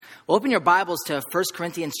Open your Bibles to 1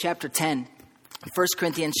 Corinthians chapter 10. 1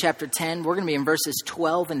 Corinthians chapter 10, we're going to be in verses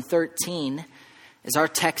 12 and 13 is our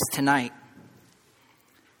text tonight.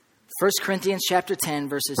 1 Corinthians chapter 10,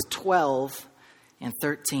 verses 12 and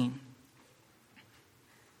 13.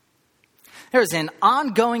 There's an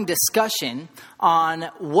ongoing discussion on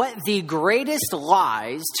what the greatest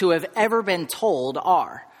lies to have ever been told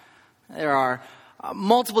are. There are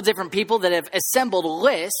multiple different people that have assembled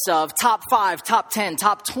lists of top 5, top 10,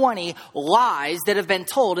 top 20 lies that have been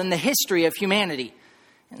told in the history of humanity.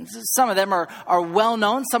 And some of them are well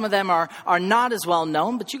known, some of them are not as well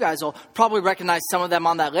known, but you guys will probably recognize some of them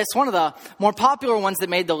on that list. One of the more popular ones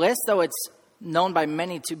that made the list, though it's known by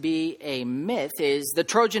many to be a myth, is the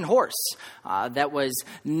Trojan horse that was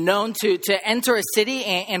known to enter a city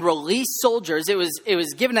and release soldiers. It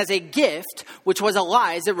was given as a gift, which was a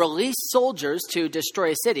lie, as it released soldiers to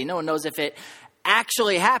destroy a city. No one knows if it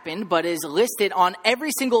actually happened, but is listed on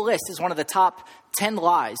every single list as one of the top 10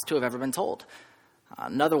 lies to have ever been told.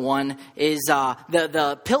 Another one is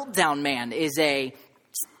the Piltdown Man is a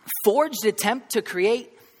forged attempt to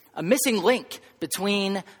create a missing link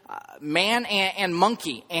between man and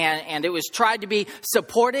monkey. And it was tried to be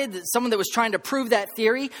supported. Someone that was trying to prove that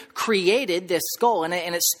theory created this skull. And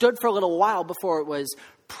it stood for a little while before it was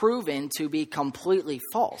proven to be completely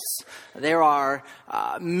false. There are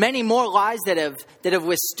many more lies that have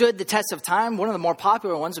withstood the test of time. One of the more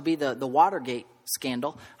popular ones would be the Watergate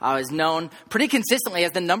scandal. Is known pretty consistently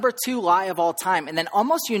as the number 2 lie of all time, and then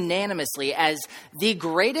almost unanimously as the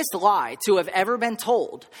greatest lie to have ever been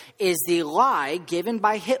told is the lie given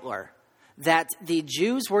by Hitler that the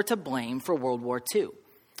Jews were to blame for World War II.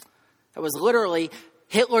 That was literally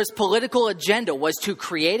Hitler's political agenda, was to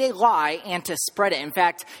create a lie and to spread it. In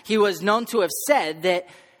fact, he was known to have said that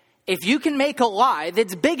if you can make a lie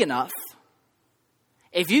that's big enough,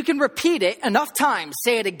 if you can repeat it enough times,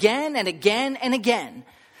 say it again and again and again,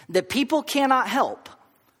 the people cannot help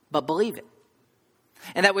but believe it.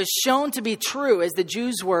 And that was shown to be true as the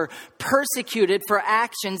Jews were persecuted for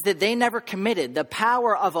actions that they never committed. The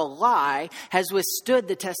power of a lie has withstood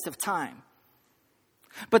the test of time.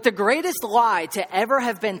 But the greatest lie to ever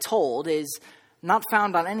have been told is not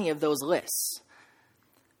found on any of those lists.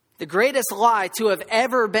 The greatest lie to have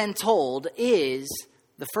ever been told is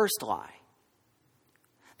the first lie.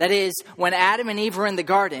 That is, when Adam and Eve were in the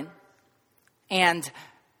garden, and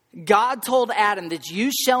God told Adam that you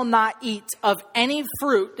shall not eat of any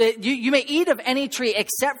fruit, that you may eat of any tree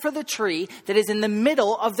except for the tree that is in the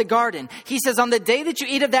middle of the garden. He says, on the day that you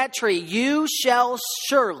eat of that tree, you shall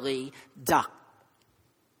surely die.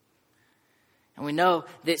 And we know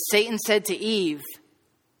that Satan said to Eve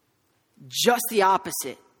just the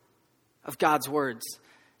opposite of God's words.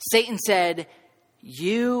 Satan said,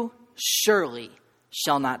 you surely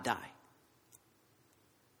shall not die.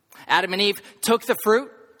 Adam and Eve took the fruit,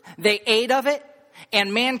 they ate of it,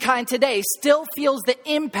 and mankind today still feels the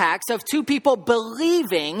impacts of 2 people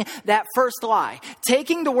believing that first lie,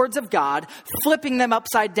 taking the words of God, flipping them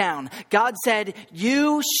upside down. God said,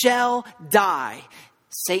 you shall die.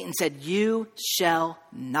 Satan said, you shall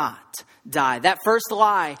not die. That first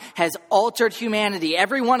lie has altered humanity.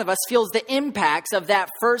 Every one of us feels the impacts of that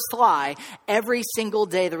first lie every single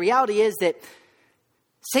day. The reality is that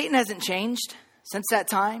Satan hasn't changed since that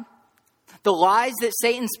time. The lies that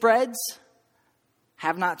Satan spreads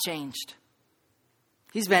have not changed.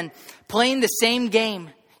 He's been playing the same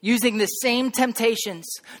game, using the same temptations,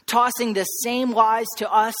 tossing the same lies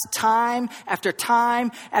to us time after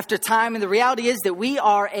time after time. And the reality is that we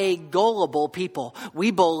are a gullible people. We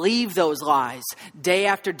believe those lies day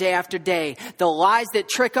after day after day. The lies that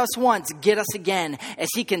trick us once get us again. As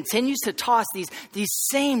he continues to toss these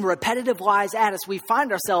same repetitive lies at us, we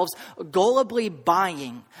find ourselves gullibly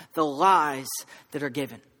buying the lies that are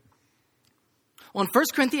given. Well, in 1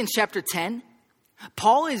 Corinthians chapter 10,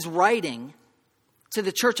 Paul is writing to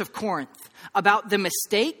the church of Corinth about the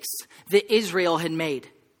mistakes that Israel had made.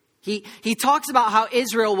 He talks about how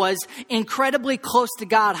Israel was incredibly close to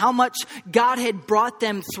God, how much God had brought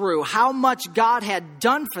them through, how much God had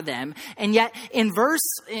done for them. And yet in verse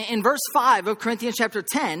 5 of Corinthians chapter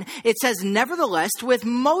 10, it says, nevertheless, with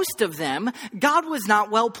most of them, God was not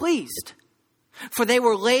well pleased, for they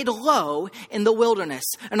were laid low in the wilderness.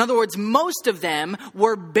 In other words, most of them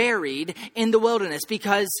were buried in the wilderness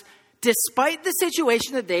because despite the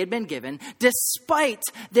situation that they had been given, despite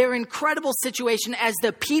their incredible situation as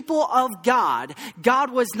the people of God, God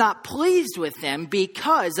was not pleased with them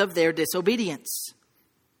because of their disobedience.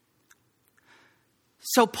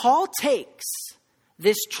 So Paul takes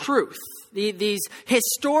this truth, these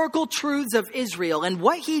historical truths of Israel. And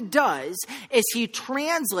what he does is he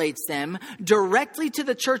translates them directly to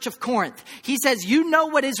the church of Corinth. He says, you know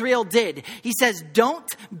what Israel did. He says, don't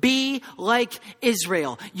be like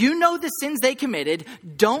Israel. You know the sins they committed.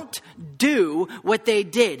 Don't do what they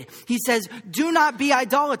did. He says, do not be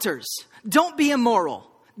idolaters. Don't be immoral.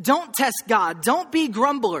 Don't test God. Don't be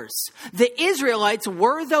grumblers. The Israelites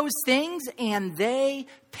were those things, and they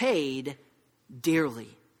paid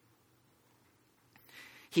dearly.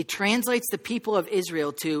 He translates the people of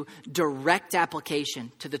Israel to direct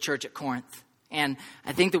application to the church at Corinth. And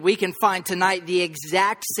I think that we can find tonight the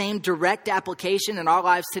exact same direct application in our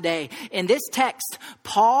lives today. In this text,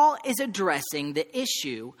 Paul is addressing the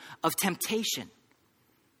issue of temptation.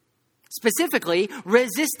 Specifically,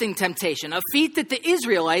 resisting temptation, a feat that the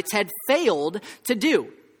Israelites had failed to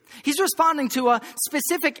do. He's responding to a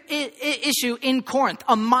specific issue in Corinth,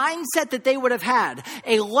 a mindset that they would have had,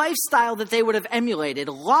 a lifestyle that they would have emulated,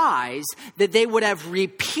 lies that they would have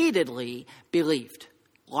repeatedly believed,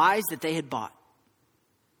 lies that they had bought.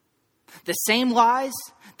 The same lies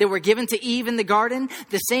that were given to Eve in the garden,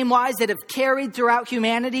 the same lies that have carried throughout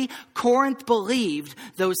humanity, Corinth believed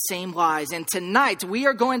those same lies. And tonight we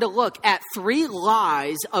are going to look at 3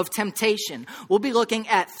 lies of temptation. We'll be looking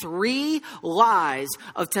at 3 lies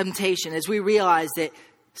of temptation as we realize that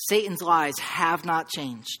Satan's lies have not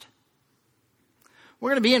changed. We're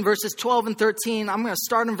going to be in verses 12 and 13. I'm going to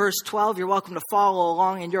start in verse 12. You're welcome to follow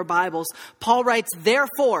along in your Bibles. Paul writes,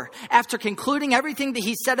 therefore, after concluding everything that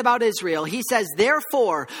he said about Israel, he says,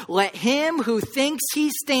 therefore, let him who thinks he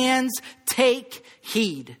stands take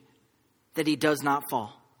heed that he does not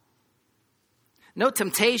fall. No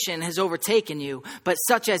temptation has overtaken you, but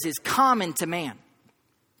such as is common to man.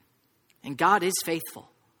 And God is faithful,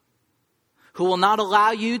 who will not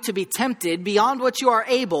allow you to be tempted beyond what you are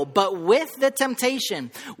able, but with the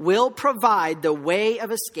temptation will provide the way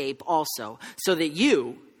of escape also, so that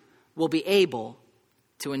you will be able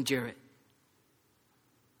to endure it.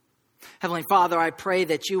 Heavenly Father, I pray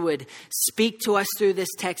that you would speak to us through this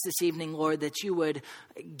text this evening, Lord, that you would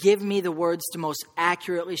give me the words to most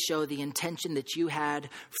accurately show the intention that you had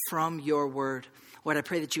from your word. Lord, I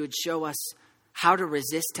pray that you would show us how to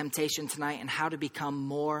resist temptation tonight and how to become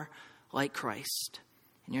more like Christ.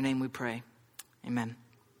 In your name we pray. Amen.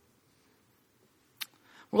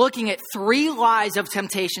 We're looking at 3 lies of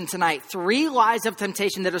temptation tonight. 3 lies of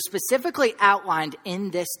temptation that are specifically outlined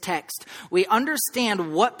in this text. We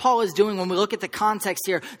understand what Paul is doing when we look at the context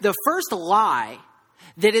here. The first lie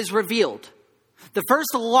that is revealed, the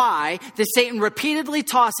first lie that Satan repeatedly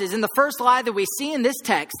tosses, and the first lie that we see in this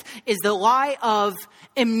text is the lie of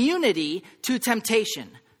immunity to temptation.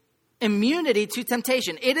 Immunity to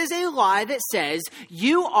temptation. It is a lie that says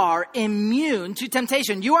you are immune to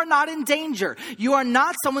temptation. You are not in danger. You are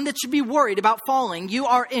not someone that should be worried about falling. You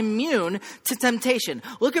are immune to temptation.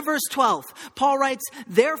 Look at verse 12. Paul writes,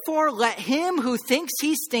 therefore let him who thinks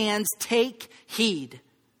he stands take heed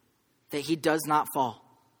that he does not fall.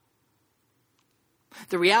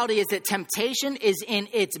 The reality is that temptation is in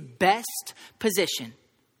its best position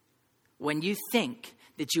when you think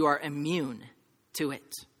that you are immune to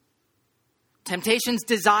it. Temptation's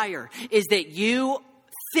desire is that you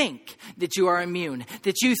think that you are immune,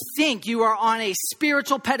 that you think you are on a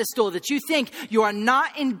spiritual pedestal, that you think you are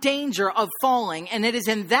not in danger of falling. And it is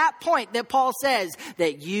in that point that Paul says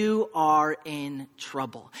that you are in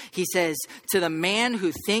trouble. He says, to the man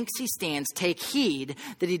who thinks he stands, take heed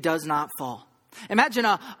that he does not fall. Imagine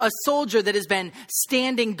a soldier that has been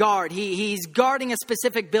standing guard. He's guarding a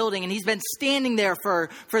specific building and he's been standing there for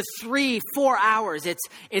 3-4 hours.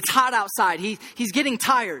 It's hot outside. He's getting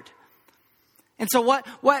tired. And so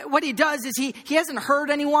what he does is he hasn't heard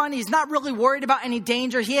anyone. He's not really worried about any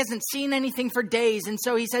danger. He hasn't seen anything for days. And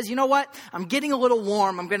so he says, you know what? I'm getting a little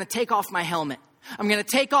warm. I'm going to take off my helmet. I'm going to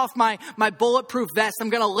take off my bulletproof vest. I'm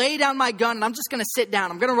going to lay down my gun and I'm just going to sit down.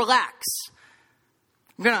 I'm going to relax.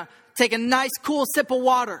 I'm going to take a nice cool sip of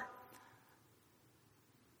water.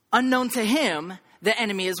 Unknown to him, the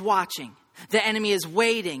enemy is watching. The enemy is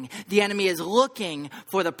waiting. The enemy is looking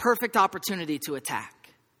for the perfect opportunity to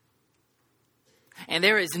attack. And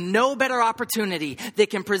there is no better opportunity that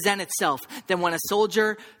can present itself than when a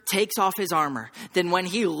soldier takes off his armor, than when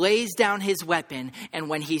he lays down his weapon, and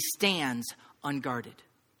when he stands unguarded.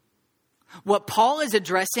 What Paul is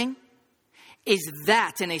addressing is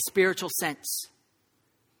that in a spiritual sense.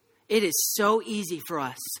 It is so easy for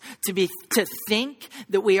us to think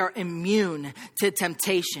that we are immune to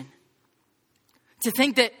temptation. To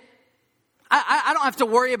think that I don't have to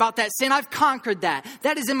worry about that sin. I've conquered that.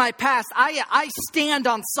 That is in my past. I stand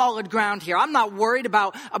on solid ground here. I'm not worried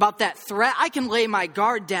about that threat. I can lay my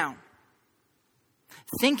guard down.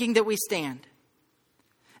 Thinking that we stand.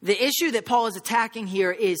 The issue that Paul is attacking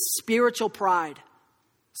here is spiritual pride.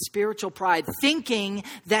 Spiritual pride. Thinking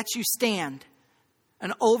that you stand.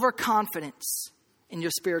 An overconfidence in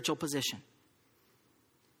your spiritual position.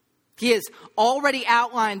 He has already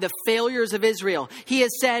outlined the failures of Israel. He has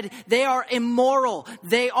said they are immoral.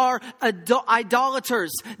 They are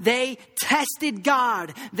idolaters. They tested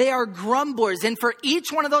God. They are grumblers. And for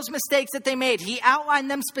each one of those mistakes that they made, he outlined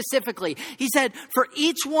them specifically. He said for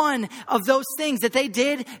each one of those things that they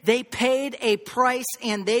did, they paid a price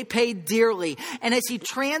and they paid dearly. And as he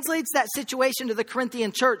translates that situation to the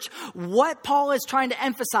Corinthian church, what Paul is trying to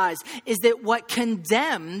emphasize is that what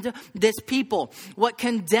condemned this people, what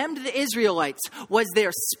condemned the Israelites was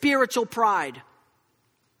their spiritual pride.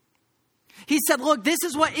 He said, look, this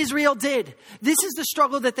is what Israel did. This is the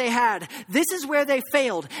struggle that they had. This is where they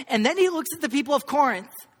failed. And then he looks at the people of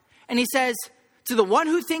Corinth and he says, to the one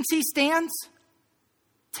who thinks he stands,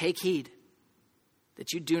 take heed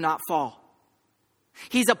that you do not fall.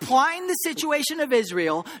 He's applying the situation of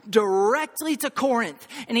Israel directly to Corinth.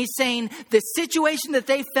 And he's saying the situation that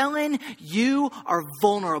they fell in, you are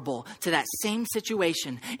vulnerable to that same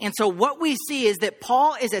situation. And so what we see is that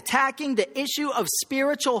Paul is attacking the issue of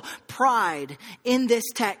spiritual pride in this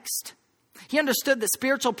text. He understood that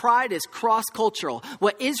spiritual pride is cross-cultural.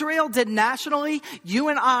 What Israel did nationally, you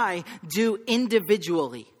and I do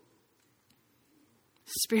individually.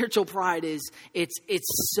 Spiritual pride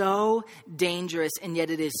it's so dangerous, and yet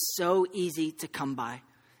it is so easy to come by.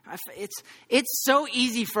 It's so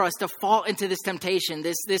easy for us to fall into this temptation,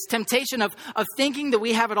 this temptation of thinking that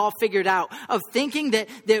we have it all figured out, of thinking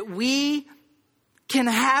that we can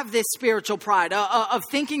have this spiritual pride, of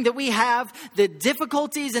thinking that we have the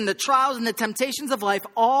difficulties and the trials and the temptations of life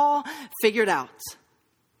all figured out.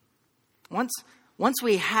 Once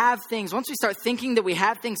we have things, once we start thinking that we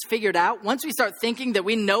have things figured out, once we start thinking that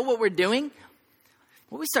we know what we're doing,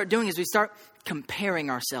 what we start doing is we start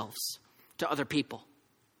comparing ourselves to other people.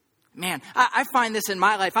 Man, I find this in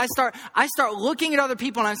my life. I start looking at other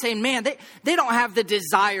people and I'm saying, man, they don't have the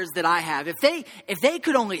desires that I have. If they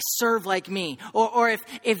could only serve like me, or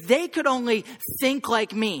if they could only think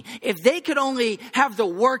like me, if they could only have the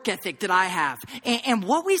work ethic that I have. And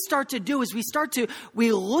what we start to do is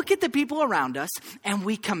we look at the people around us and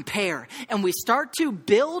we compare, and we start to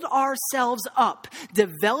build ourselves up,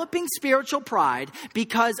 developing spiritual pride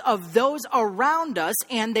because of those around us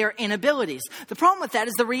and their inabilities. The problem with that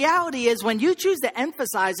is the reality is when you choose to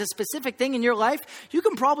emphasize a specific thing in your life, you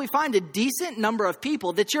can probably find a decent number of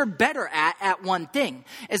people that you're better at one thing.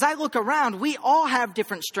 As I look around, we all have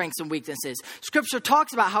different strengths and weaknesses. Scripture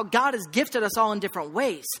talks about how God has gifted us all in different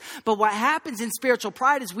ways. But what happens in spiritual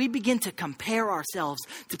pride is we begin to compare ourselves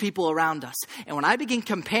to people around us. And when I begin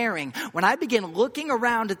comparing, when I begin looking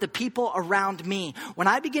around at the people around me, when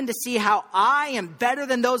I begin to see how I am better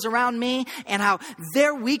than those around me and how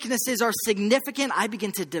their weaknesses are significant, I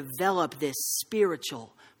begin to develop this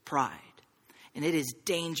spiritual pride. And it is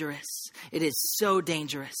dangerous. It is so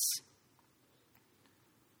dangerous.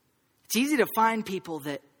 It's easy to find people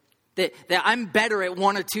that I'm better at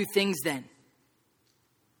one or two things than.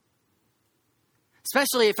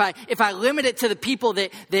 Especially if I limit it to the people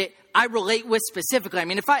that I relate with specifically. I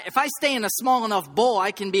mean, if I stay in a small enough bowl,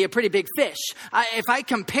 I can be a pretty big fish. If I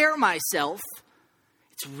compare myself,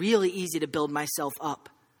 it's really easy to build myself up.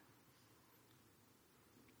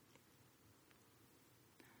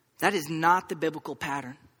 That is not the biblical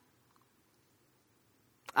pattern.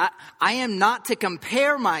 I am not to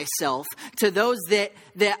compare myself to those that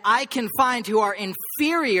I can find who are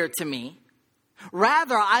inferior to me.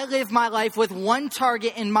 Rather, I live my life with one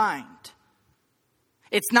target in mind.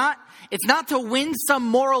 It's not to win some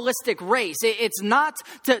moralistic race. It's not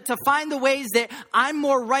to find the ways that I'm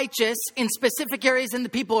more righteous in specific areas than the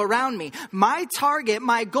people around me. My target,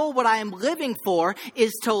 my goal, what I am living for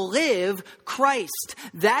is to live Christ.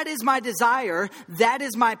 That is my desire. That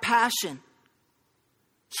is my passion.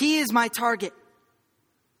 He is my target.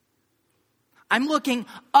 I'm looking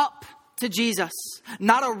up to Jesus,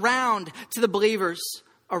 not around to the believers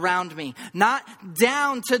around me, not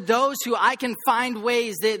down to those who I can find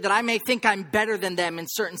ways that I may think I'm better than them in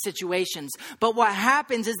certain situations. But what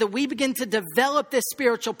happens is that we begin to develop this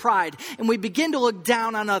spiritual pride and we begin to look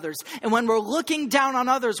down on others. And when we're looking down on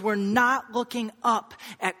others, we're not looking up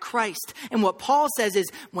at Christ. And what Paul says is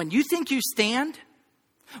when you think you stand,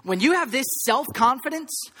 when you have this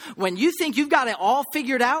self-confidence, when you think you've got it all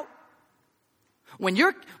figured out, When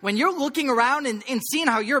you're looking around and seeing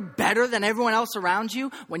how you're better than everyone else around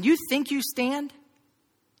you, when you think you stand,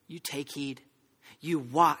 you take heed. You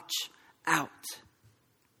watch out.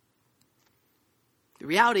 The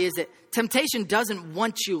reality is that temptation doesn't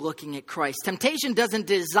want you looking at Christ. Temptation doesn't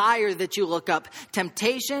desire that you look up.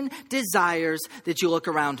 Temptation desires that you look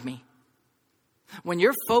around me. When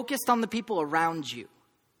you're focused on the people around you,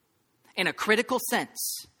 in a critical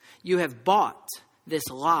sense, you have bought this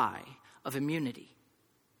lie of immunity.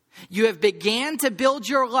 You have began to build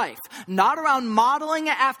your life, not around modeling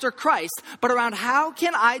it after Christ, but around how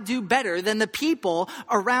can I do better than the people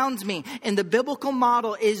around me? And the biblical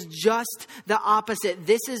model is just the opposite.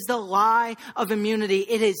 This is the lie of immunity.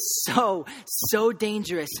 It is so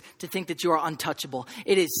dangerous to think that you are untouchable.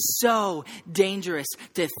 It is so dangerous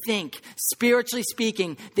to think, spiritually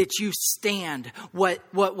speaking, that you stand.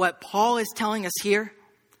 What Paul is telling us here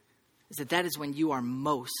is that is when you are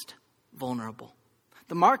most vulnerable.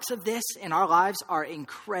 The marks of this in our lives are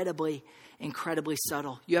incredibly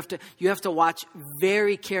subtle. You have to watch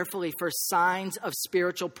very carefully for signs of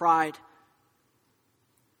spiritual pride.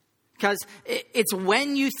 Because it's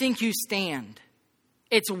when you think you stand.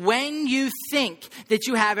 It's when you think that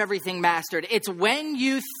you have everything mastered. It's when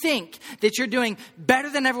you think that you're doing better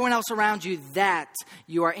than everyone else around you that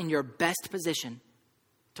you are in your best position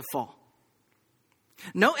to fall.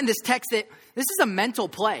 Note in this text that this is a mental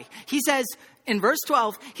play. He says, in verse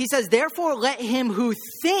 12, he says, therefore let him who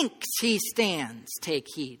thinks he stands take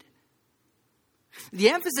heed. The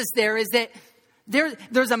emphasis there is that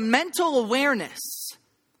there's a mental awareness.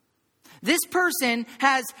 This person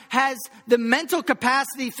has the mental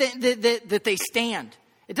capacity that they stand.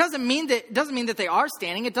 It doesn't mean that they are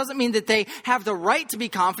standing. It doesn't mean that they have the right to be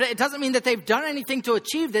confident. It doesn't mean that they've done anything to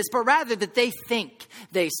achieve this, but rather that they think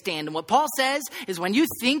they stand. And what Paul says is when you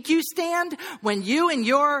think you stand, when you in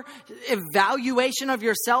your evaluation of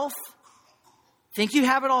yourself think you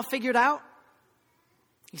have it all figured out,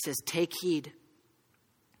 he says, take heed.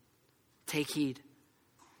 Take heed.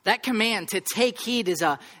 That command to take heed is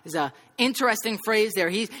a interesting phrase there.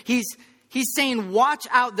 He's saying, watch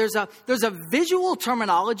out. There's a visual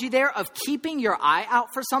terminology there of keeping your eye out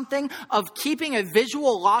for something, of keeping a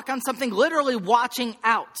visual lock on something, literally watching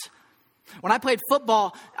out. When I played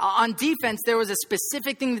football on defense, there was a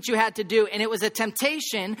specific thing that you had to do, and it was a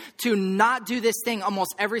temptation to not do this thing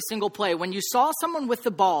almost every single play. When you saw someone with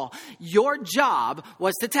the ball, your job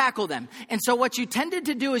was to tackle them. And so what you tended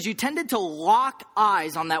to do is you tended to lock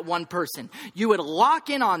eyes on that one person. You would lock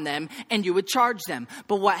in on them, and you would charge them.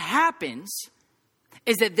 But what happens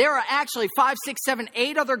is that there are actually 5, 6, 7,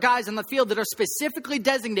 8 other guys on the field that are specifically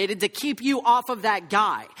designated to keep you off of that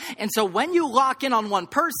guy. And so when you lock in on one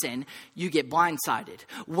person, you get blindsided.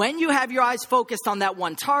 When you have your eyes focused on that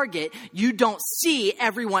one target, you don't see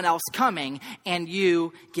everyone else coming and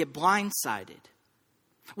you get blindsided.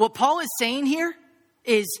 What Paul is saying here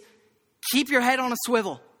is keep your head on a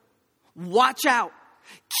swivel. Watch out.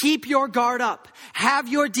 Keep your guard up. Have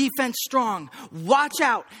your defense strong. Watch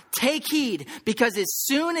out. Take heed. Because as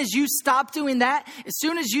soon as you stop doing that, as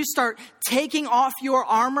soon as you start taking off your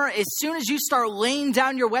armor, as soon as you start laying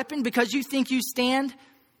down your weapon because you think you stand,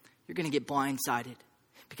 you're going to get blindsided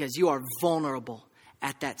because you are vulnerable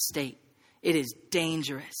at that state. It is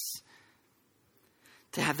dangerous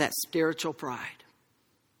to have that spiritual pride.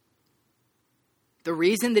 The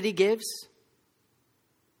reason that he gives,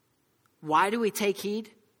 why do we take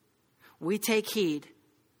heed? We take heed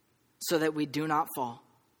so that we do not fall.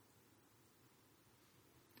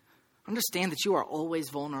 Understand that you are always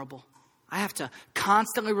vulnerable. I have to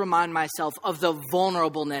constantly remind myself of the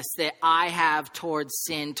vulnerableness that I have towards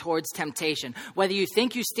sin, towards temptation. Whether you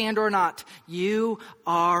think you stand or not, you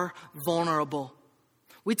are vulnerable.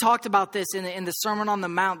 We talked about this in the Sermon on the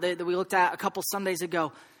Mount that we looked at a couple Sundays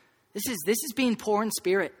ago. This is being poor in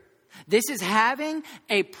spirit. This is having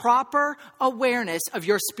a proper awareness of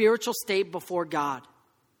your spiritual state before God.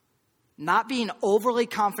 Not being overly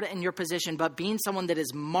confident in your position, but being someone that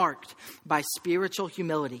is marked by spiritual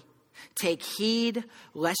humility. Take heed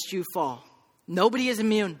lest you fall. Nobody is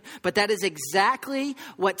immune, but that is exactly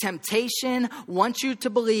what temptation wants you to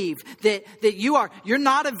believe. That you're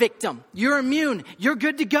not a victim. You're immune. You're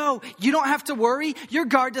good to go. You don't have to worry. Your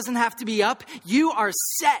guard doesn't have to be up. You are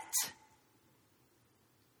set.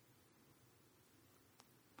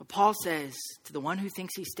 But Paul says to the one who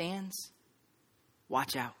thinks he stands,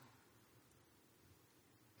 watch out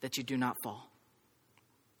that you do not fall.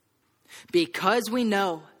 Because we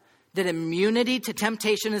know that immunity to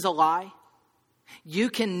temptation is a lie, you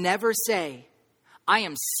can never say, I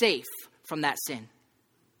am safe from that sin.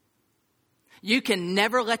 You can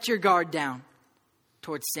never let your guard down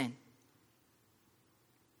towards sin.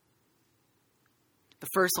 The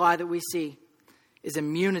first lie that we see is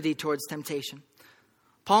immunity towards temptation.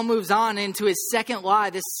 Paul moves on into his second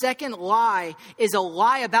lie. The second lie is a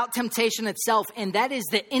lie about temptation itself, and that is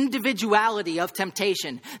the individuality of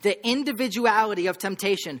temptation. The individuality of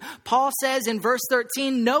temptation. Paul says in verse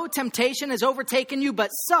 13, no temptation has overtaken you, but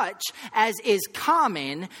such as is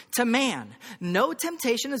common to man. No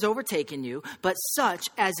temptation has overtaken you, but such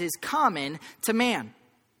as is common to man.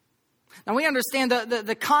 Now we understand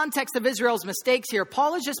the context of Israel's mistakes here.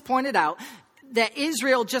 Paul has just pointed out that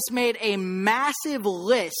Israel just made a massive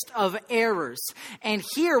list of errors. And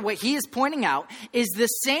here what he is pointing out is the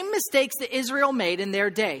same mistakes that Israel made in their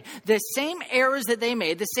day. The same errors that they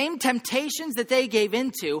made, the same temptations that they gave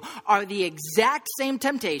into are the exact same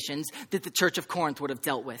temptations that the church of Corinth would have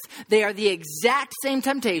dealt with. They are the exact same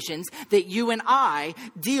temptations that you and I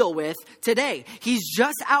deal with today. He's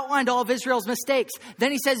just outlined all of Israel's mistakes.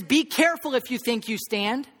 Then he says, be careful if you think you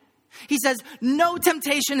stand. He says, no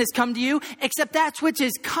temptation has come to you except that which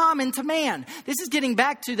is common to man. This is getting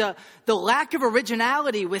back to the lack of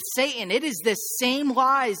originality with Satan. It is the same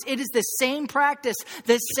lies. It is the same practice,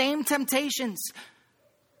 the same temptations.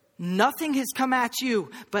 Nothing has come at you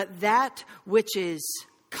but that which is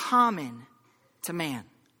common to man.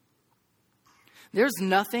 There's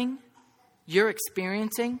nothing you're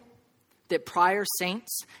experiencing that prior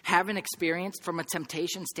saints haven't experienced from a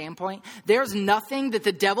temptation standpoint. There's nothing that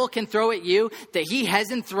the devil can throw at you that he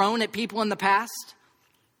hasn't thrown at people in the past.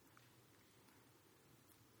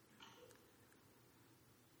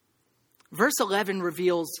 Verse 11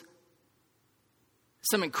 reveals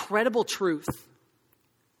some incredible truth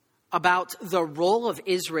about the role of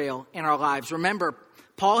Israel in our lives. Remember,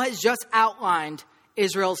 Paul has just outlined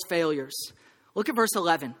Israel's failures. Look at verse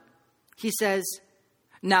 11. He says,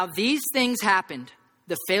 now these things happened,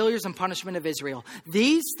 the failures and punishment of Israel.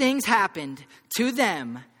 These things happened to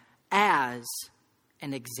them as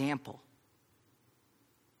an example.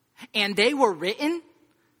 And they were written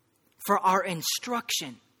for our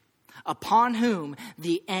instruction, upon whom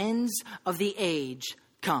the ends of the age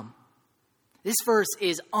come. This verse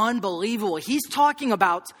is unbelievable. He's talking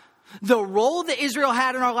about the role that Israel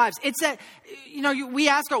had in our lives. It's that, we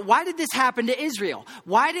ask, why did this happen to Israel?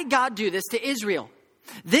 Why did God do this to Israel?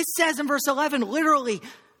 This says in verse 11, literally,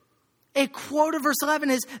 a quote of verse 11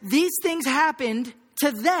 is, these things happened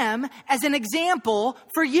to them as an example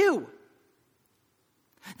for you.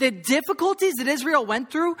 The difficulties that Israel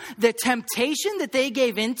went through, the temptation that they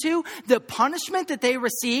gave into, the punishment that they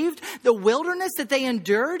received, the wilderness that they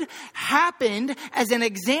endured, happened as an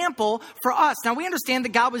example for us. Now, we understand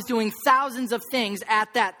that God was doing thousands of things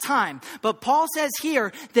at that time. But Paul says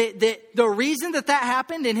here that the reason that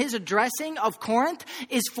happened in his addressing of Corinth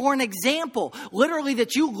is for an example. Literally,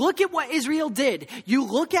 that you look at what Israel did. You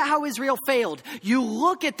look at how Israel failed. You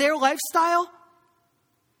look at their lifestyle,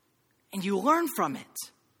 and you learn from it.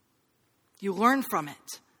 You learn from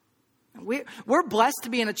it. We're blessed to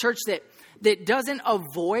be in a church that doesn't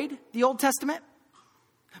avoid the Old Testament.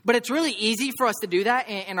 But it's really easy for us to do that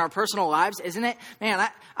in our personal lives, isn't it? Man,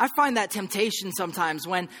 I find that temptation sometimes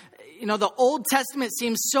when, the Old Testament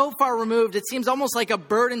seems so far removed. It seems almost like a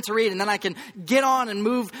burden to read. And then I can get on and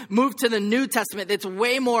move to the New Testament that's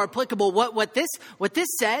way more applicable. What this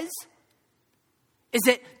says is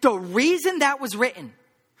that the reason that was written,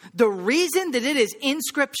 the reason that it is in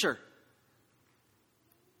Scripture,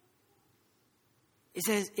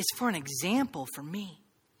 it's for an example for me.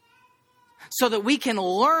 So that we can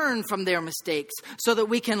learn from their mistakes. So that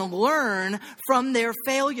we can learn from their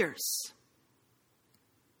failures.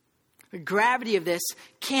 The gravity of this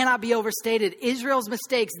cannot be overstated. Israel's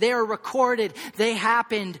mistakes, they are recorded. They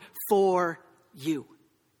happened for you.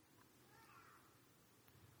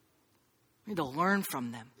 We need to learn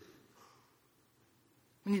from them.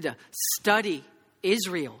 We need to study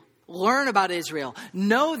Israel. Learn about Israel,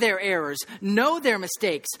 know their errors, know their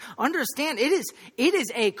mistakes. Understand, it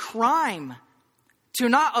is a crime to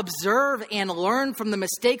not observe and learn from the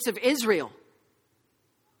mistakes of Israel.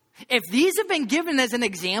 If these have been given as an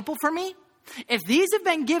example for me, if these have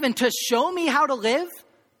been given to show me how to live,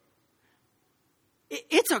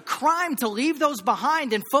 it's a crime to leave those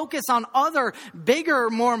behind and focus on other, bigger,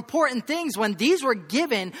 more important things when these were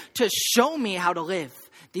given to show me how to live.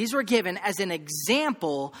 These were given as an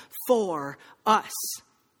example for us.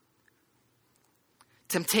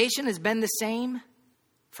 Temptation has been the same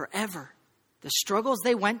forever. The struggles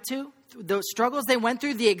they went through,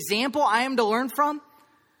 the example I am to learn from,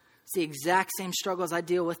 it's the exact same struggles I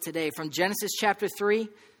deal with today from Genesis chapter 3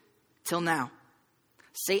 till now.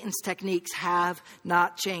 Satan's techniques have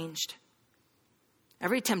not changed.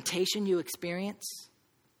 Every temptation you experience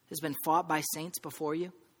has been fought by saints before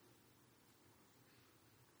you.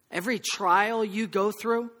 every trial you go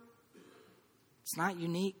through, it's not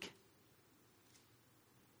unique.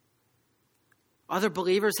 Other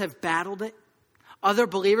believers have battled it. Other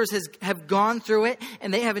believers have gone through it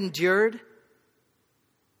and they have endured.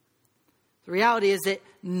 The reality is that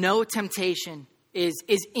no temptation is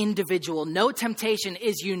individual. No temptation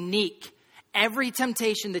is unique. Every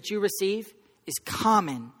temptation that you receive is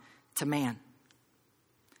common to man.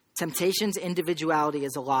 Temptation's individuality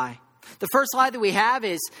is a lie. The first lie that we have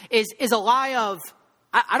is a lie of,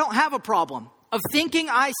 I don't have a problem, of thinking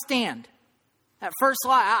I stand. That first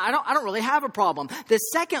lie, I don't really have a problem. The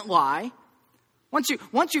second lie, once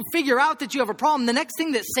you figure out that you have a problem, the next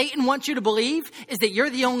thing that Satan wants you to believe is that you're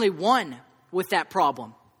the only one with that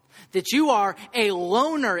problem. That you are a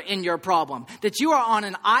loner in your problem. That you are on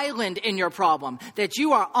an island in your problem. That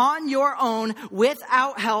you are on your own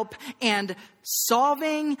without help, and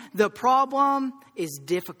solving the problem is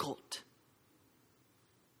difficult.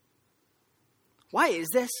 Why is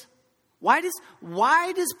this? Why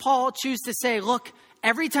does Paul choose to say, look,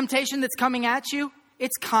 every temptation that's coming at you,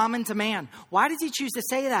 it's common to man? Why does he choose to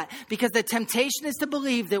say that? Because the temptation is to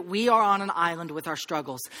believe that we are on an island with our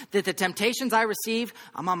struggles. That the temptations I receive,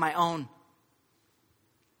 I'm on my own.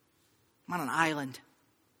 I'm on an island.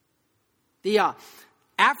 The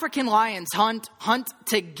African lions hunt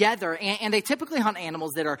together, and they typically hunt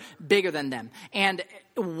animals that are bigger than them. And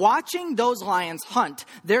watching those lions hunt,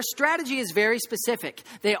 their strategy is very specific.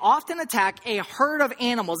 They often attack a herd of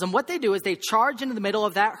animals, and what they do is they charge into the middle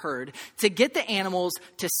of that herd to get the animals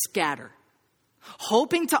to scatter,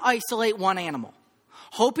 hoping to isolate one animal,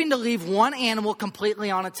 hoping to leave one animal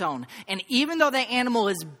completely on its own. And even though the animal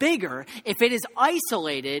is bigger, if it is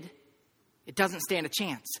isolated, it doesn't stand a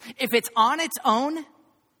chance. If it's on its own,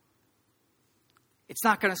 it's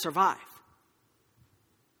not going to survive.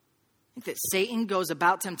 I think that Satan goes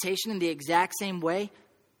about temptation in the exact same way.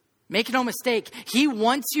 Make no mistake, he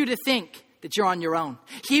wants you to think that you're on your own.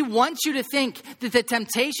 He wants you to think that the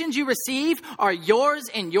temptations you receive are yours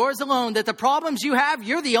and yours alone, that the problems you have,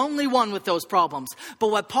 you're the only one with those problems.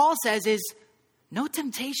 But what Paul says is, no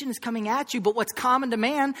temptation is coming at you, but what's common to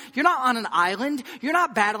man, you're not on an island. You're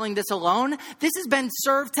not battling this alone. This has been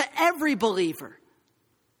served to every believer.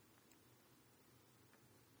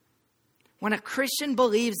 When a Christian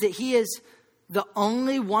believes that he is the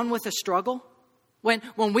only one with a struggle,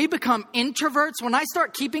 when we become introverts, when I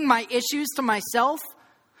start keeping my issues to myself,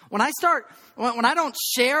 when I don't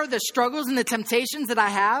share the struggles and the temptations that I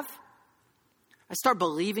have, I start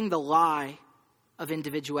believing the lie of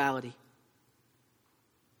individuality.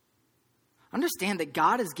 Understand that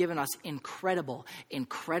God has given us incredible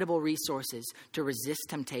resources to resist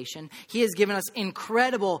temptation. He has given us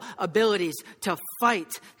incredible abilities to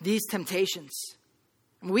fight these temptations.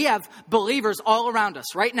 We have believers all around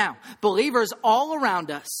us right now. Believers all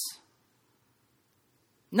around us.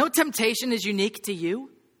 No temptation is unique to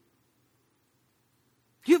you.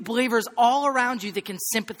 You have believers all around you that can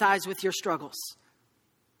sympathize with your struggles.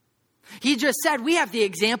 He just said we have the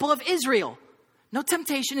example of Israel. No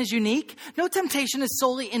temptation is unique. No temptation is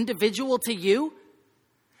solely individual to you.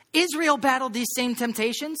 Israel battled these same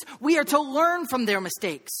temptations. We are to learn from their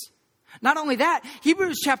mistakes. Not only that,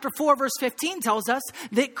 Hebrews chapter 4 verse 15 tells us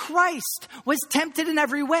that Christ was tempted in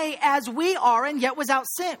every way as we are, and yet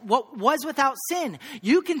was without sin.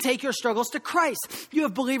 You can take your struggles to Christ. You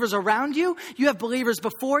have believers around you. You have believers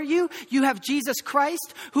before you. You have Jesus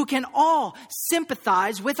Christ, who can all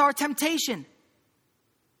sympathize with our temptation.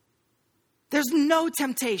 There's no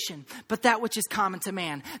temptation but that which is common to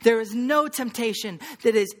man. There is no temptation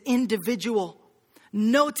that is individual.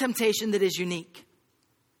 No temptation that is unique.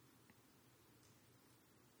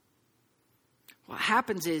 What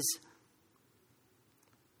happens is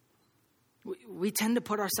we tend to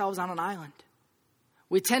put ourselves on an island.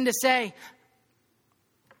 We tend to say,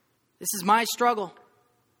 this is my struggle.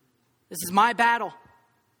 This is my battle.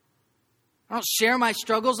 I don't share my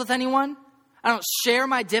struggles with anyone. I don't share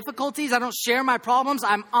my difficulties. I don't share my problems.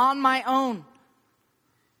 I'm on my own.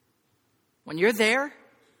 When you're there,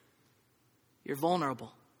 you're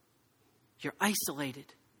vulnerable. You're isolated.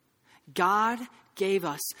 God gave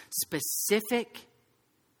us specific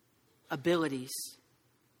abilities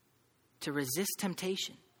to resist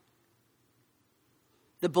temptation.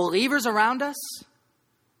 The believers around us,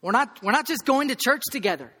 we're not just going to church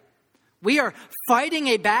together. We are fighting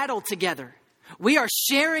a battle together. We are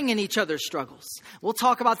sharing in each other's struggles. We'll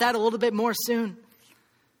talk about that a little bit more soon.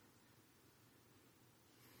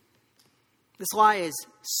 This lie is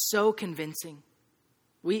so convincing.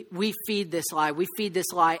 We feed this lie. We feed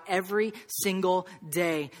this lie every single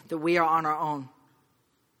day that we are on our own.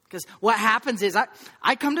 Because what happens is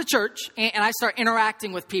I come to church and I start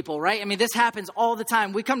interacting with people, right? I mean, this happens all the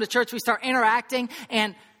time. We come to church, we start interacting,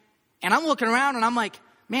 and I'm looking around and I'm like,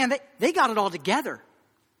 man, they got it all together.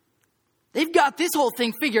 They've got this whole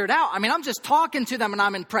thing figured out. I mean, I'm just talking to them and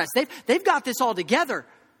I'm impressed. They've got this all together.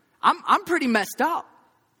 I'm pretty messed up.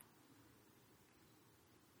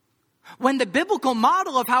 When the biblical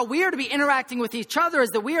model of how we are to be interacting with each other is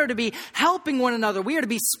that we are to be helping one another. We are to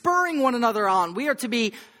be spurring one another on. We are to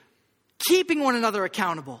be keeping one another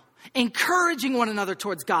accountable, encouraging one another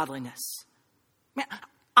towards godliness. Man,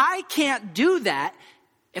 I can't do that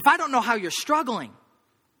if I don't know how you're struggling.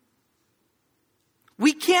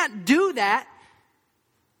 We can't do that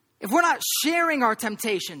if we're not sharing our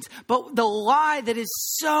temptations. But the lie that is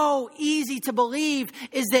so easy to believe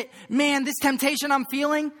is that, man, this temptation I'm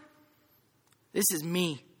feeling, this is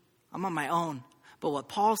me. I'm on my own. But what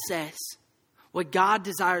Paul says, what God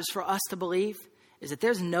desires for us to believe, is that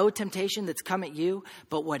there's no temptation that's come at you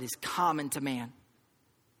but what is common to man.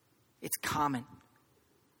 It's common.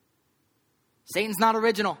 Satan's not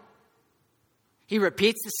original. He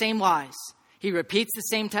repeats the same lies. He repeats the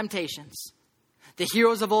same temptations. The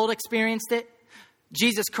heroes of old experienced it.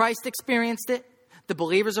 Jesus Christ experienced it. The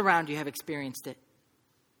believers around you have experienced it.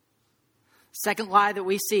 Second lie that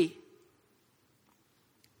we see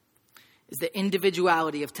is the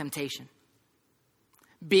individuality of temptation.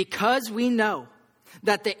 Because we know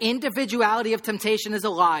that the individuality of temptation is a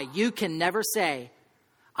lie, you can never say,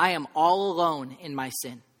 I am all alone in my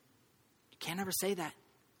sin. You can't ever say that.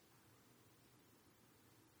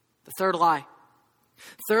 The third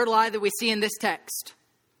lie that we see in this text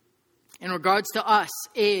in regards to us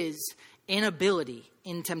is inability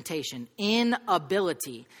in temptation.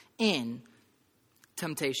 Inability in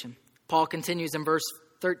temptation. Paul continues in verse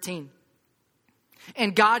 13.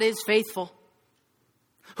 And God is faithful,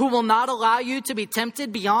 who will not allow you to be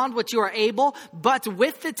tempted beyond what you are able, but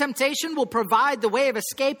with the temptation will provide the way of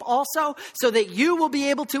escape also, so that you will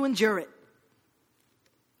be able to endure it.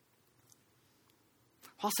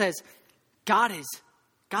 Paul says, God is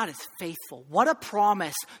faithful. What a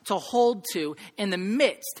promise to hold to in the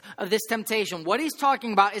midst of this temptation. What he's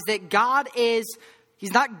talking about is that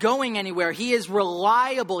He's not going anywhere. He is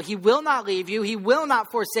reliable. He will not leave you. He will not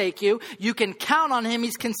forsake you. You can count on him.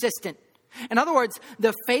 He's consistent. In other words,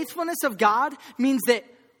 the faithfulness of God means that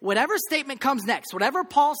whatever statement comes next, whatever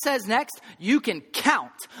Paul says next, you can count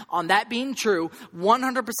on that being true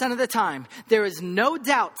 100% of the time. There is no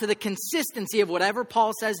doubt to the consistency of whatever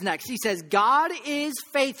Paul says next. He says, God is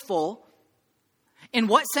faithful. In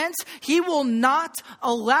what sense? He will not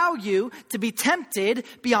allow you to be tempted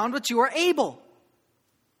beyond what you are able.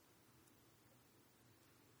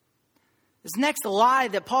 This next lie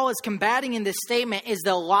that Paul is combating in this statement is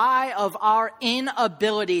the lie of our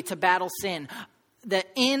inability to battle sin. The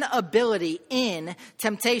inability in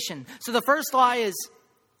temptation. So the first lie is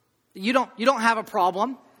you don't have a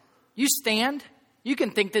problem. You stand. You can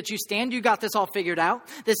think that you stand. You got this all figured out.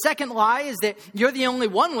 The second lie is that you're the only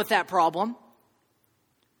one with that problem.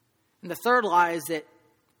 And the third lie is that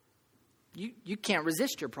you can't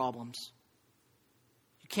resist your problems.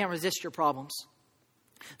 You can't resist your problems.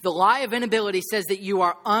 The lie of inability says that you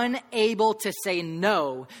are unable to say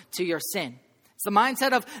no to your sin. It's the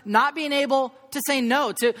mindset of not being able to say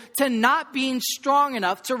no, to not being strong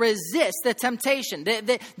enough to resist the temptation.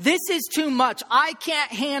 This is too much. I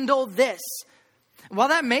can't handle this. While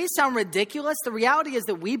that may sound ridiculous, the reality is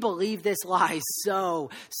that we believe this lie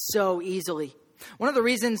so easily. One of the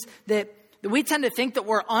reasons that we tend to think that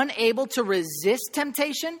we're unable to resist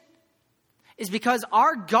temptation is because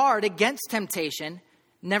our guard against temptation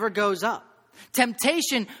never goes up.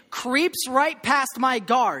 Temptation creeps right past my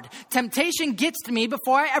guard. Temptation gets to me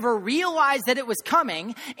before I ever realize that it was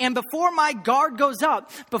coming. And before my guard goes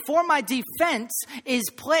up, before my defense is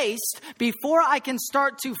placed, before I can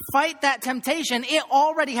start to fight that temptation, it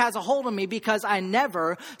already has a hold of me because I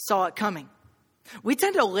never saw it coming. We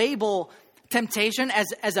tend to label temptation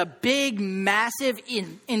as a big, massive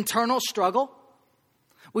internal struggle.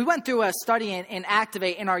 We went through a study in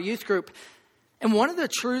Activate in our youth group. And one of the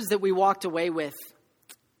truths that we walked away with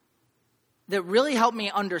that really helped me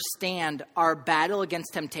understand our battle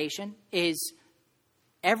against temptation is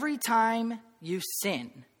every time you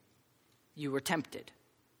sin, you were tempted.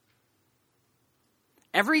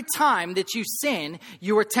 Every time that you sin,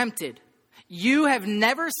 you were tempted. You have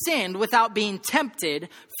never sinned without being tempted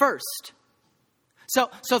first.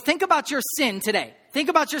 So think about your sin today. Think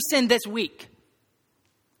about your sin this week.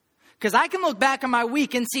 Because I can look back on my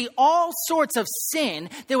week and see all sorts of sin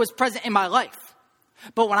that was present in my life.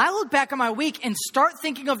 But when I look back on my week and start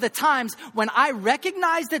thinking of the times when I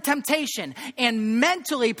recognized the temptation and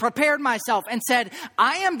mentally prepared myself and said,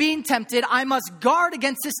 I am being tempted, I must guard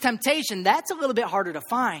against this temptation, that's a little bit harder to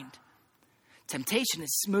find. Temptation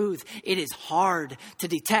is smooth. It is hard to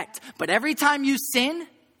detect. But every time you sin,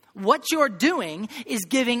 what you're doing is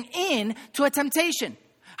giving in to a temptation.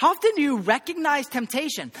 How often do you recognize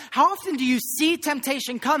temptation? How often do you see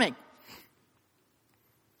temptation coming?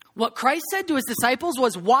 What Christ said to his disciples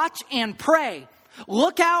was watch and pray.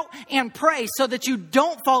 Look out and pray so that you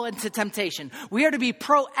don't fall into temptation. We are to be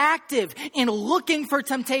proactive in looking for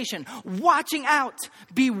temptation, watching out,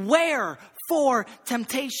 beware for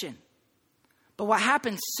temptation. But what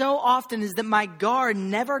happens so often is that my guard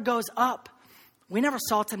never goes up. We never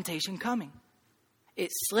saw temptation coming. It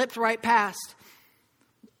slipped right past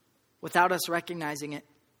without us recognizing it.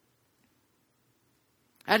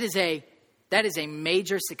 That is a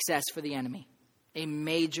major success for the enemy. A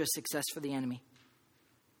major success for the enemy.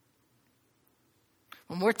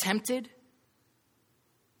 When we're tempted,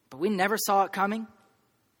 but we never saw it coming.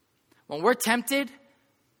 When we're tempted,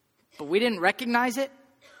 but we didn't recognize it,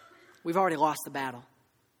 we've already lost the battle.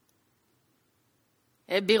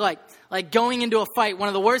 It'd be like going into a fight. One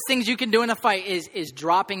of the worst things you can do in a fight is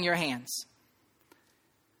dropping your hands.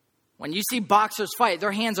 When you see boxers fight,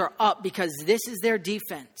 their hands are up because this is their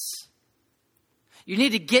defense. You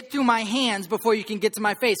need to get through my hands before you can get to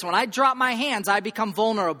my face. When I drop my hands, I become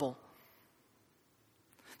vulnerable.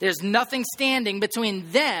 There's nothing standing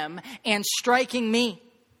between them and striking me.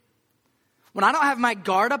 When I don't have my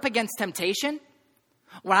guard up against temptation,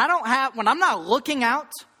 when I'm not looking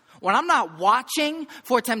out, when I'm not watching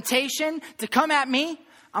for temptation to come at me,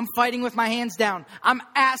 I'm fighting with my hands down. I'm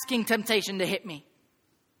asking temptation to hit me.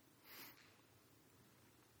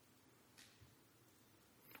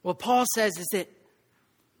 What Paul says is that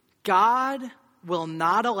God will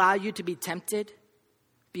not allow you to be tempted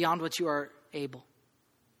beyond what you are able.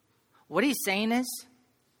 What he's saying is,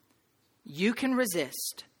 you can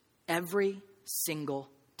resist every single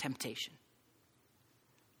temptation.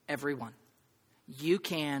 Every one. You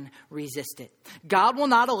can resist it. God will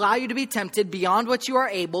not allow you to be tempted beyond what you are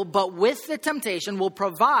able, but with the temptation will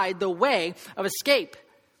provide the way of escape.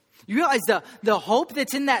 You realize the hope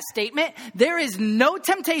that's in that statement? There is no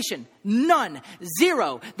temptation, none,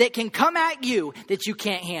 zero, that can come at you that you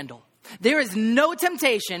can't handle. There is no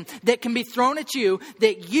temptation that can be thrown at you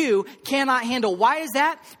that you cannot handle. Why is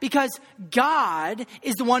that? Because God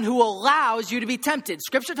is the one who allows you to be tempted.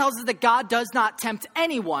 Scripture tells us that God does not tempt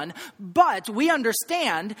anyone, but we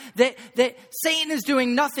understand that Satan is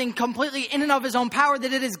doing nothing completely in and of his own power,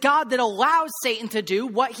 that it is God that allows Satan to do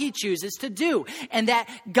what he chooses to do, and that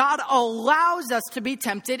God allows us to be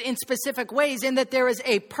tempted in specific ways, and that there is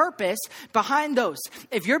a purpose behind those.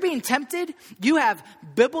 If you're being tempted, you have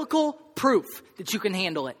biblical proof that you can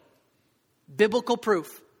handle it. Biblical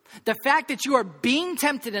proof. The fact that you are being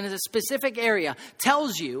tempted in a specific area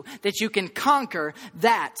tells you that you can conquer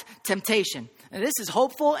that temptation. And this is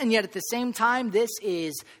hopeful, and yet at the same time, this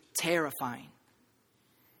is terrifying.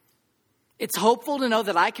 It's hopeful to know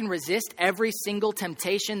that I can resist every single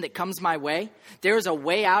temptation that comes my way. There is a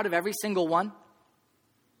way out of every single one.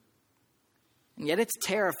 And yet it's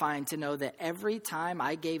terrifying to know that every time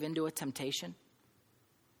I gave into a temptation,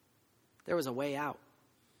 there was a way out.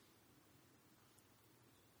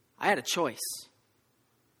 I had a choice.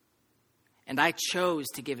 And I chose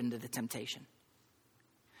to give into the temptation.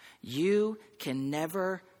 You can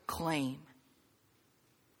never claim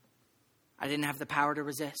I didn't have the power to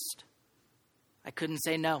resist. I couldn't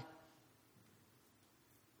say no.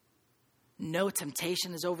 No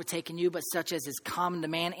temptation has overtaken you, but such as is common to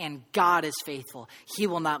man, and God is faithful. He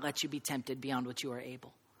will not let you be tempted beyond what you are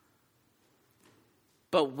able.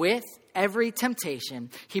 But with every temptation,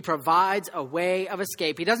 he provides a way of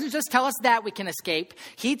escape. He doesn't just tell us that we can escape.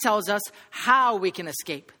 He tells us how we can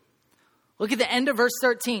escape. Look at the end of verse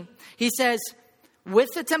 13. He says, with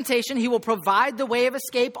the temptation, he will provide the way of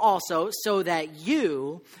escape also, so that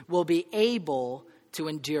you will be able to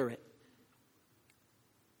endure it.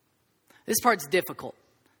 This part's difficult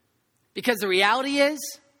because the reality is,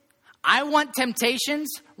 I want temptations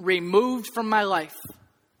removed from my life.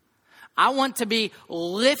 I want to be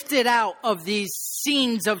lifted out of these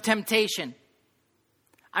scenes of temptation.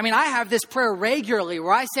 I mean, I have this prayer regularly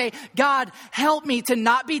where I say, God, help me to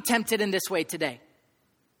not be tempted in this way today.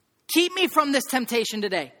 Keep me from this temptation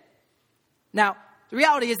today. Now, the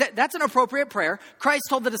reality is that that's an appropriate prayer. Christ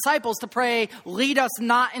told the disciples to pray, lead us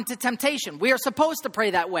not into temptation. We are supposed to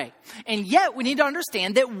pray that way. And yet we need to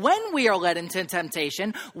understand that when we are led into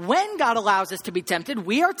temptation, when God allows us to be tempted,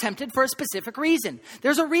 we are tempted for a specific reason.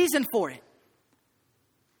 There's a reason for it.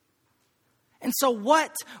 And so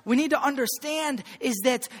what we need to understand is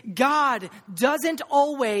that God doesn't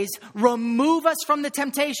always remove us from the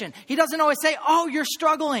temptation. He doesn't always say, oh, you're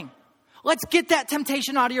struggling. Let's get that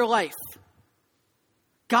temptation out of your life.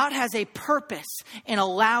 God has a purpose in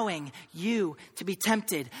allowing you to be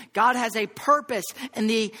tempted. God has a purpose in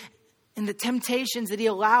the temptations that he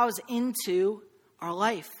allows into our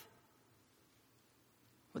life.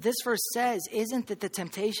 What this verse says isn't that the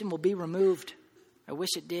temptation will be removed. I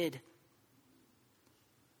wish it did.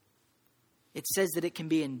 It says that it can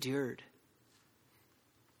be endured.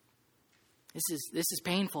 This is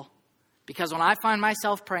painful. Because when I find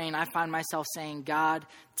myself praying, I find myself saying, God,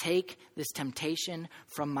 take this temptation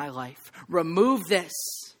from my life. Remove this.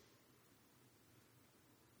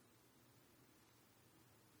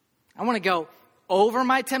 I want to go over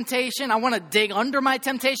my temptation. I want to dig under my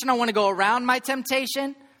temptation. I want to go around my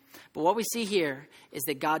temptation. But what we see here is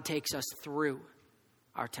that God takes us through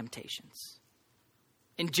our temptations.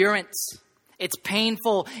 Endurance. It's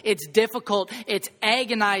painful, it's difficult, it's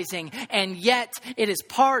agonizing, and yet it is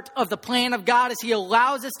part of the plan of God as he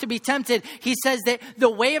allows us to be tempted. He says that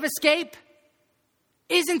the way of escape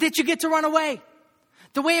isn't that you get to run away.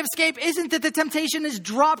 The way of escape isn't that the temptation is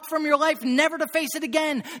dropped from your life, never to face it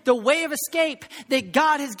again. The way of escape that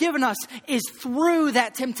God has given us is through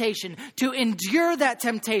that temptation, to endure that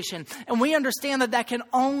temptation. And we understand that that can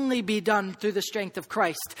only be done through the strength of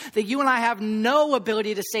Christ. That you and I have no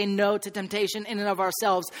ability to say no to temptation in and of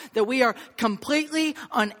ourselves. That we are completely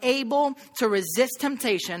unable to resist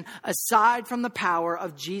temptation aside from the power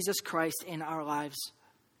of Jesus Christ in our lives.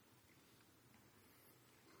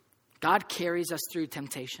 God carries us through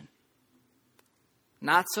temptation.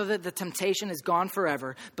 Not so that the temptation is gone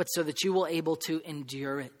forever, but so that you will be able to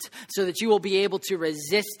endure it. So that you will be able to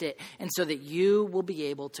resist it. And so that you will be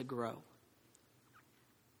able to grow.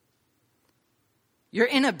 Your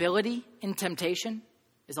inability in temptation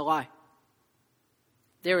is a lie.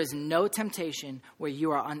 There is no temptation where you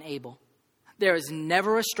are unable. There is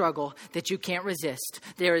never a struggle that you can't resist.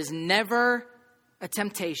 There is never a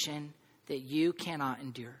temptation that you cannot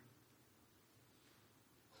endure.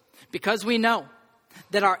 Because we know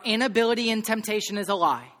that our inability in temptation is a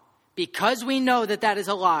lie, because we know that that is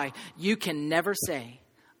a lie, you can never say,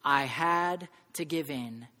 I had to give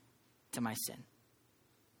in to my sin.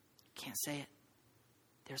 You can't say it.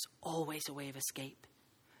 There's always a way of escape.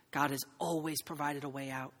 God has always provided a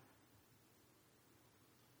way out.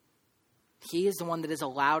 He is the one that has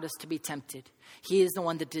allowed us to be tempted. He is the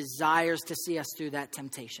one that desires to see us through that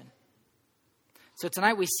temptation. So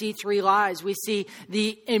tonight we see three lies. We see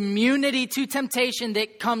the immunity to temptation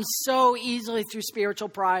that comes so easily through spiritual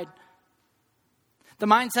pride. The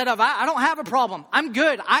mindset of, I don't have a problem. I'm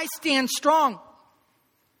good. I stand strong.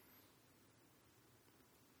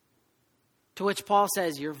 To which Paul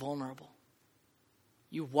says, you're vulnerable.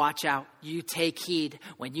 You watch out. You take heed.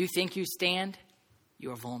 When you think you stand,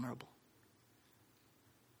 you are vulnerable.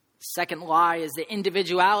 Second lie is the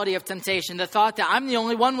individuality of temptation. The thought that I'm the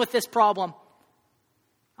only one with this problem.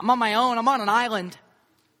 I'm on my own. I'm on an island.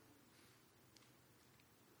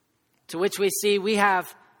 To which we see we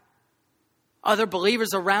have other believers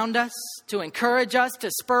around us to encourage us, to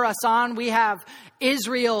spur us on. We have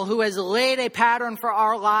Israel, who has laid a pattern for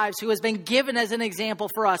our lives, who has been given as an example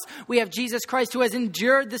for us. We have Jesus Christ, who has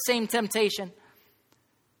endured the same temptation.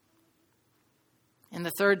 And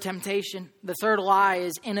the third lie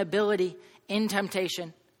is inability in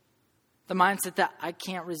temptation. The mindset that I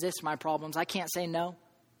can't resist my problems. I can't say no.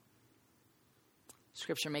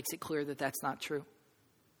 Scripture makes it clear that that's not true.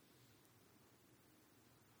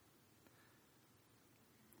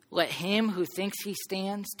 Let him who thinks he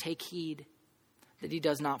stands take heed that he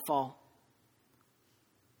does not fall.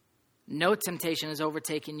 No temptation has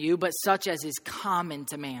overtaken you, but such as is common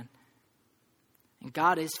to man. And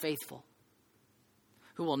God is faithful,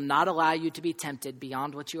 who will not allow you to be tempted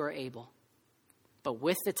beyond what you are able, but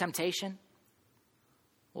with the temptation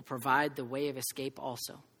will provide the way of escape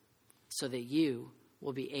also, so that you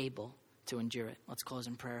will be able to endure it. Let's close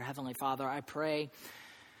in prayer. Heavenly Father, I pray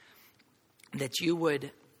that you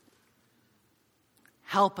would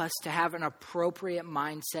help us to have an appropriate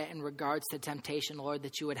mindset in regards to temptation, Lord,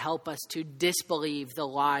 that you would help us to disbelieve the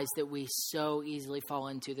lies that we so easily fall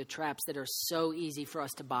into, the traps that are so easy for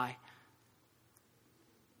us to buy.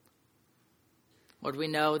 Lord, we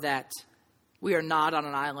know that we are not on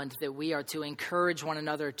an island, that we are to encourage one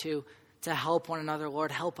another, to help one another.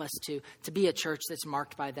 Lord, help us to be a church that's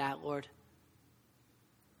marked by that, Lord.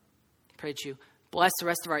 I pray that you bless the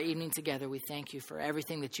rest of our evening together. We thank you for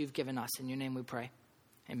everything that you've given us. In your name we pray.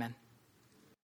 Amen.